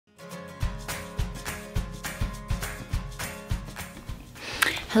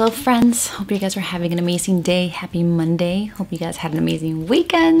Hello friends, hope you guys are having an amazing day. Happy Monday. Hope you guys had an amazing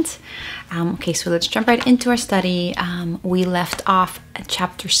weekend. Okay, so let's jump right into our study. We left off at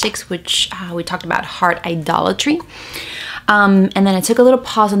chapter 6, which we talked about heart idolatry. And then I took a little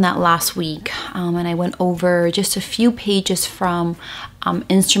pause on that last week, and I went over just a few pages from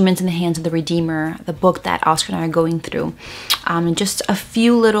Instruments in the Hands of the Redeemer, the book that Oscar and I are going through, and just a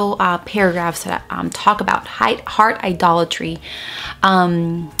few little paragraphs that talk about heart idolatry,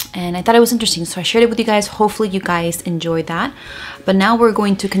 and I thought it was interesting, so I shared it with you guys. Hopefully you guys enjoyed that. But now we're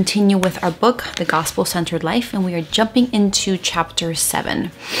going to continue with our book, The Gospel-Centered Life, and we are jumping into chapter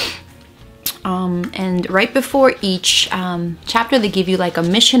 7. And right before each chapter, they give you like a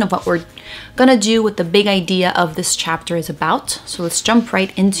mission of what we're gonna do, what the big idea of this chapter is about. So let's jump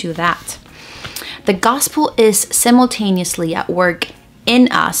right into that. The gospel is simultaneously at work in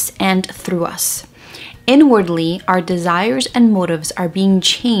us and through us. Inwardly, our desires and motives are being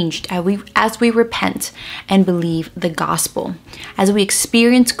changed as we repent and believe the gospel. As we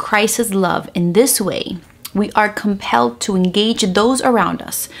experience Christ's love in this way, we are compelled to engage those around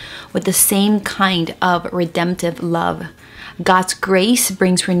us with the same kind of redemptive love. God's grace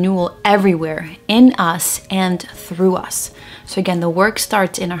brings renewal everywhere, in us and through us. So again, the work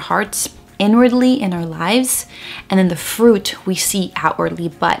starts in our hearts, inwardly in our lives, and then the fruit we see outwardly,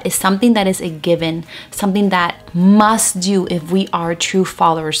 but it's something that is a given, something that must do if we are true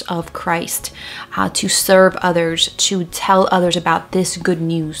followers of Christ, to serve others, to tell others about this good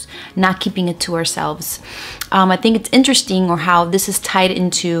news, not keeping it to ourselves. I think it's interesting, or how this is tied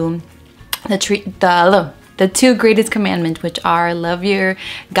into the two greatest commandments, which are love your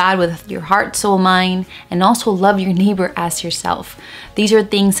God with your heart, soul, mind, and also love your neighbor as yourself. These are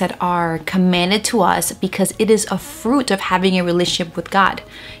things that are commanded to us because it is a fruit of having a relationship with God.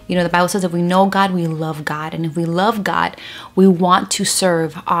 You know, the Bible says if we know God, we love God. And if we love God, we want to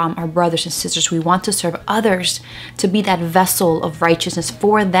serve our brothers and sisters. We want to serve others, to be that vessel of righteousness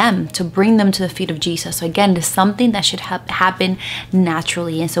for them, to bring them to the feet of Jesus. So again, it's something that should happen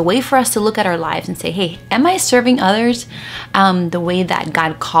naturally. And it's a way for us to look at our lives and say, hey, am I serving others the way that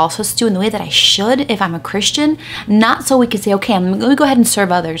God calls us to, in the way that I should if I'm a Christian? Not so we can say, okay, I'm going to go ahead and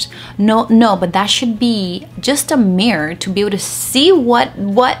serve others. No, but that should be just a mirror to be able to see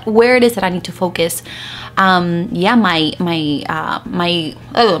where it is that I need to focus. Yeah, my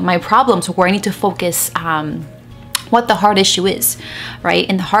problems, where I need to focus. What the heart issue is, right?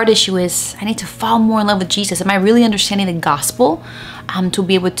 And the heart issue is, I need to fall more in love with Jesus. Am I really understanding the gospel to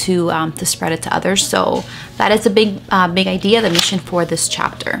be able to spread it to others? So that is a big idea, the mission for this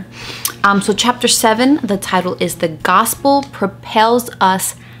chapter. So chapter 7, the title is The Gospel Propels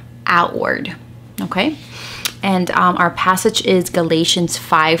Us Outward, okay? And our passage is Galatians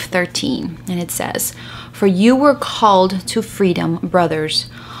 5:13, and it says, "For you were called to freedom, brothers.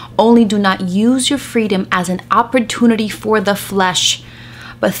 Only do not use your freedom as an opportunity for the flesh,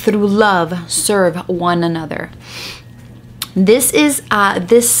 but through love serve one another." This is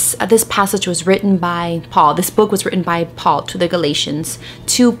this passage was written by Paul. This book was written by Paul to the Galatians,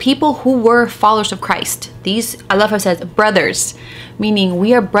 to people who were followers of Christ. I love how it says brothers, meaning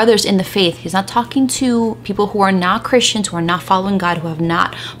we are brothers in the faith. He's not talking to people who are not Christians, who are not following God, who have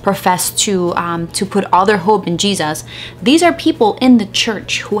not professed to put all their hope in Jesus. These are people in the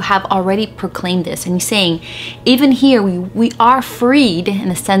church who have already proclaimed this. And he's saying, even here, we are freed in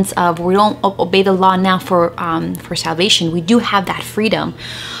the sense of we don't obey the law now for salvation. We do have that freedom,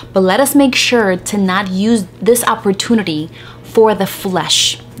 but let us make sure to not use this opportunity for the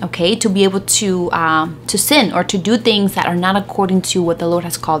flesh, okay, to be able to sin or to do things that are not according to what the Lord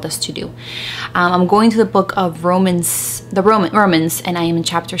has called us to do. I'm going to the book of Romans, and I am in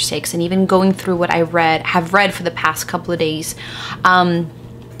chapter 6, and even going through what I have read for the past couple of days.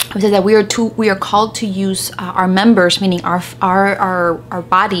 It says that we are called to use our members, meaning our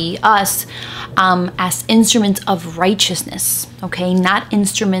body, us, as instruments of righteousness, okay, not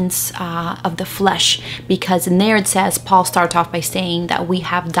instruments of the flesh, because in there it says, Paul starts off by saying that we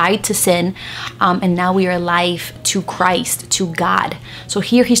have died to sin, and now we are alive to Christ, to God. So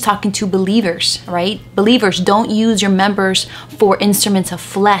here he's talking to believers, right? Believers, don't use your members for instruments of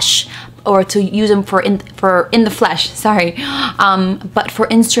flesh, or to use them for in the flesh, sorry, but for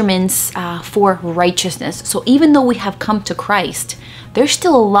instruments for righteousness. So even though we have come to Christ, there's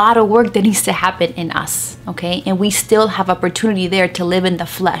still a lot of work that needs to happen in us, okay? And we still have opportunity there to live in the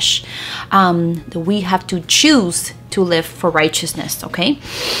flesh. That we have to choose to live for righteousness, okay?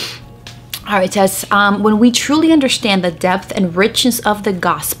 All right, it says, when we truly understand the depth and richness of the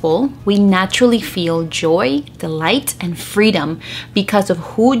gospel, we naturally feel joy, delight, and freedom because of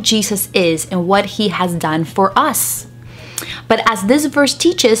who Jesus is and what he has done for us. But as this verse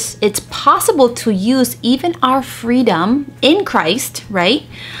teaches, it's possible to use even our freedom in Christ, right,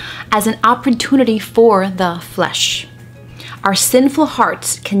 as an opportunity for the flesh. Our sinful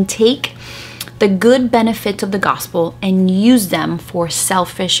hearts can take the good benefits of the gospel and use them for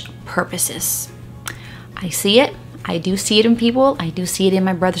selfish purposes. I see it. I do see it in people. I do see it in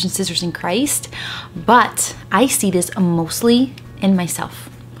my brothers and sisters in Christ. But I see this mostly in myself.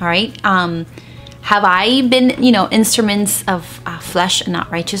 All right. Have I been, instruments of flesh and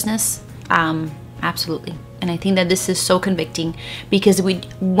not righteousness? Absolutely. And I think that this is so convicting, because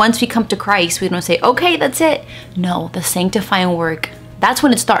once we come to Christ, we don't say, okay, that's it. No, the sanctifying work, that's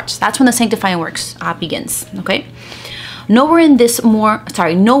when it starts. That's when the sanctifying works begins. Okay. Nowhere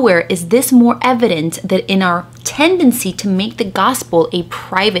is this more evident than in our tendency to make the gospel a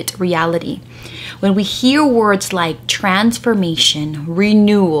private reality. When we hear words like transformation,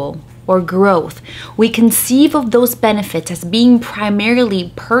 renewal, or growth, we conceive of those benefits as being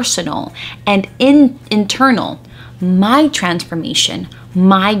primarily personal and internal. My transformation,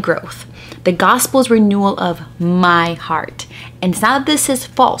 my growth. The gospel's renewal of my heart. And it's not that this is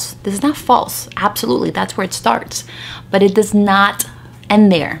false. This is not false. Absolutely, that's where it starts. But it does not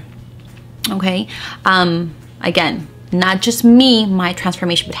end there. Okay? Again, not just me, my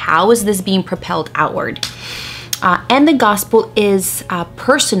transformation, but how is this being propelled outward? And the gospel is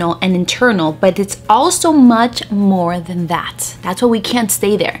personal and internal, but it's also much more than that. That's why we can't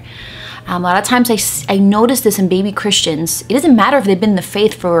stay there. A lot of times I notice this in baby Christians. It doesn't matter if they've been in the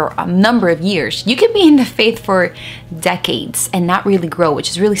faith for a number of years. You can be in the faith for decades and not really grow, which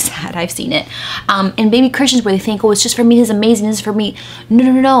is really sad. I've seen it. In baby Christians where they think, oh, it's just for me, this is amazing, this is for me. No,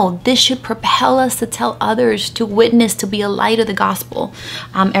 no, no, no. This should propel us to tell others, to witness, to be a light of the gospel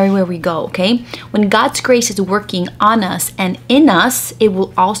everywhere we go, okay? When God's grace is working on us and in us, it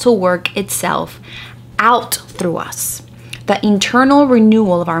will also work itself out through us. The internal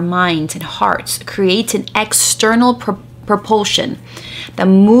renewal of our minds and hearts creates an external propulsion that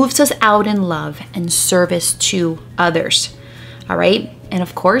moves us out in love and service to others. All right. And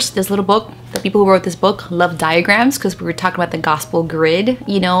of course, this little book, the people who wrote this book love diagrams, because we were talking about the gospel grid,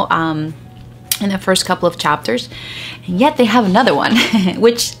 in the first couple of chapters. And yet they have another one,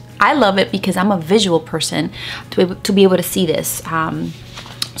 which I love it because I'm a visual person to be able to see this.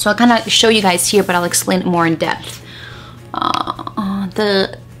 So I'll kind of show you guys here, but I'll explain it more in depth.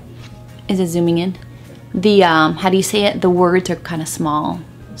 Is it zooming in? How do you say it? The words are kind of small.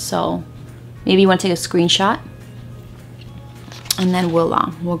 So maybe you want to take a screenshot and then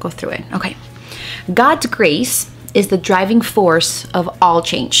we'll go through it. Okay. God's grace is the driving force of all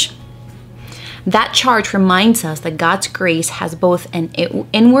change. That charge reminds us that God's grace has both an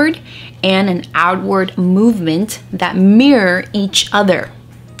inward and an outward movement that mirror each other.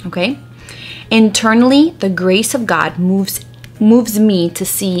 Okay. Internally, the grace of God moves me to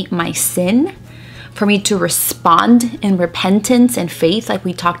see my sin, for me to respond in repentance and faith like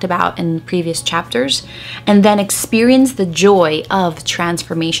we talked about in previous chapters, and then experience the joy of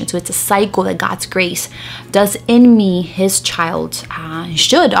transformation. So it's a cycle that God's grace does in me, his child,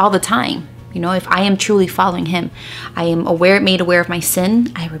 should all the time. If I am truly following him, I am made aware of my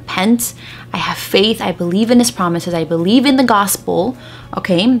sin, I repent, I have faith, I believe in his promises, I believe in the gospel,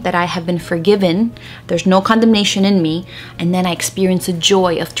 okay, that I have been forgiven, there's no condemnation in me, and then I experience the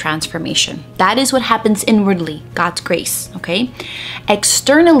joy of transformation. That is what happens inwardly, God's grace, okay?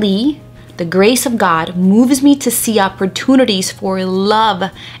 Externally, the grace of God moves me to see opportunities for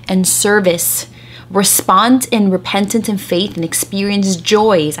love and service, respond in repentance and faith, and experience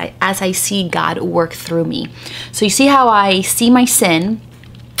joys as I see God work through me. So you see how I see my sin,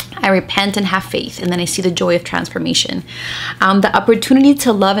 I repent and have faith, and then I see the joy of transformation. The opportunity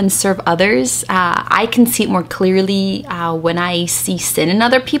to love and serve others, I can see it more clearly when I see sin in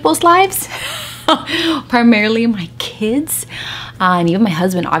other people's lives, primarily my kids, and even my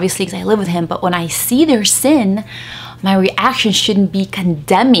husband, obviously, because I live with him. But when I see their sin, my reaction shouldn't be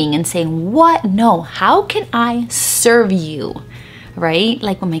condemning and saying, what? No, how can I serve you? Right?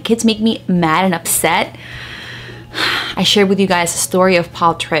 Like when my kids make me mad and upset. I shared with you guys a story of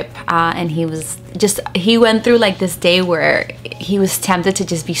Paul Tripp, and he went through like this day where he was tempted to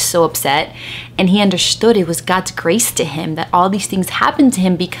just be so upset, and he understood it was God's grace to him that all these things happened to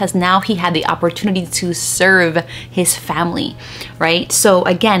him because now he had the opportunity to serve his family, right? So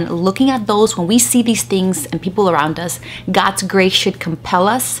again, looking at those, when we see these things and people around us, God's grace should compel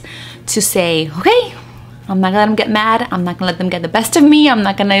us to say, okay, I'm not gonna let them get mad. I'm not gonna let them get the best of me. I'm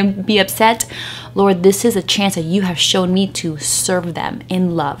not gonna be upset. Lord, this is a chance that you have shown me to serve them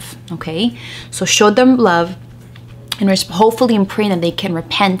in love, okay? So show them love And we're hopefully and praying that they can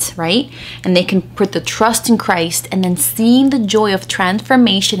repent, right? And they can put the trust in Christ, and then seeing the joy of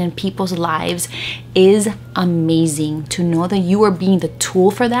transformation in people's lives is amazing. To know that you are being the tool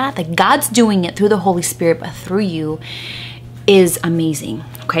for that God's doing it through the Holy Spirit, but through you, is amazing,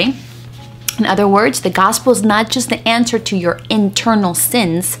 okay? In other words, the gospel is not just the answer to your internal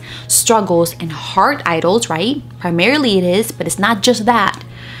sins, struggles, and heart idols, right? Primarily it is, but it's not just that.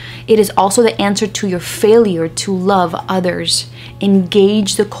 It is also the answer to your failure to love others,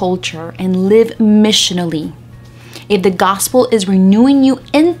 engage the culture, and live missionally. If the gospel is renewing you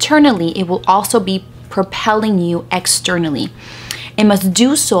internally, it will also be propelling you externally. It must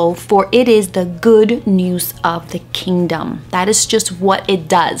do so, for it is the good news of the kingdom. That is just what it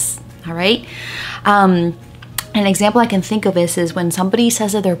does, all right? An example I can think of is when somebody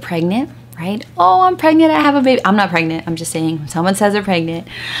says that they're pregnant, right? Oh, I'm pregnant, I have a baby. I'm not pregnant, I'm just saying, someone says they're pregnant.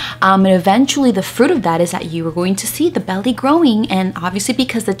 And eventually the fruit of that is that you are going to see the belly growing, and obviously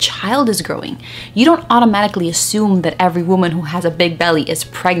because the child is growing. You don't automatically assume that every woman who has a big belly is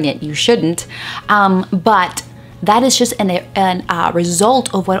pregnant. You shouldn't. But that is just a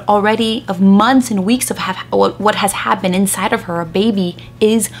result of of months and weeks of what has happened inside of her. A baby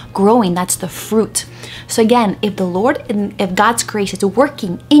is growing. That's the fruit. So again, if the Lord, if God's grace is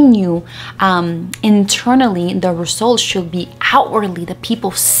working in you internally, the results should be outwardly. The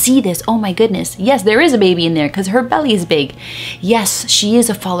people see this. Oh my goodness. Yes, there is a baby in there because her belly is big. Yes, she is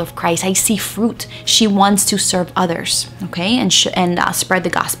a follower of Christ. I see fruit. She wants to serve others, okay, and spread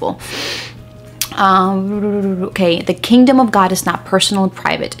the gospel. Okay, the kingdom of God is not personal and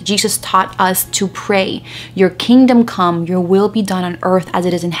private. Jesus taught us to pray, your kingdom come, your will be done on earth as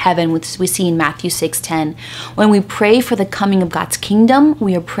it is in heaven, which we see in Matthew 6:10. When we pray for the coming of God's kingdom,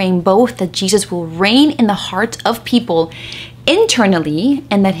 we are praying both that Jesus will reign in the hearts of people internally,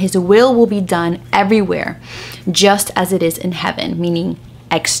 and that his will be done everywhere, just as it is in heaven, meaning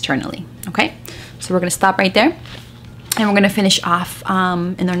externally. Okay, so we're going to stop right there. And we're going to finish off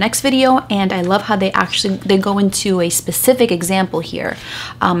in our next video. And I love how they go into a specific example here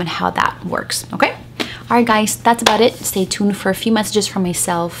and how that works. Okay. All right, guys, that's about it. Stay tuned for a few messages from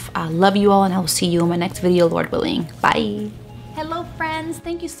myself. I love you all, and I will see you in my next video, Lord willing. Bye. Hello, friends.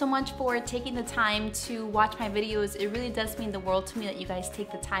 Thank you so much for taking the time to watch my videos. It really does mean the world to me that you guys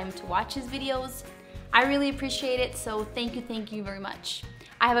take the time to watch these videos. I really appreciate it. So thank you very much.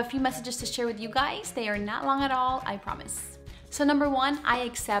 I have a few messages to share with you guys. They are not long at all, I promise. So number one, I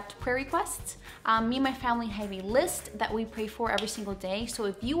accept prayer requests. Me and my family have a list that we pray for every single day. So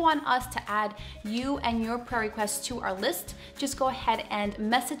if you want us to add you and your prayer requests to our list, just go ahead and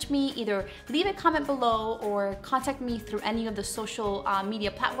message me, either leave a comment below or contact me through any of the social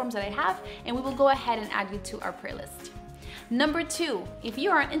media platforms that I have, and we will go ahead and add you to our prayer list. Number two, if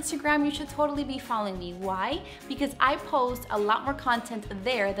you are on Instagram, you should totally be following me. Why? Because I post a lot more content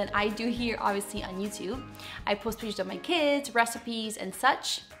there than I do here, obviously, on YouTube. I post pictures of my kids, recipes, and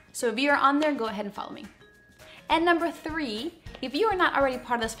such. So if you're on there, go ahead and follow me. And number three, if you are not already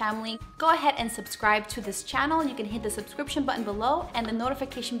part of this family, go ahead and subscribe to this channel. You can hit the subscription button below and the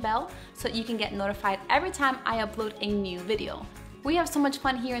notification bell so that you can get notified every time I upload a new video. We have so much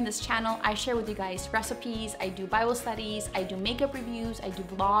fun here in this channel. I share with you guys recipes, I do Bible studies, I do makeup reviews, I do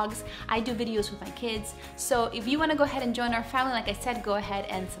vlogs, I do videos with my kids. So if you want to go ahead and join our family, like I said, go ahead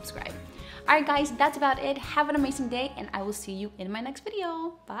and subscribe. Alright guys, that's about it. Have an amazing day, and I will see you in my next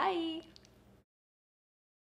video. Bye!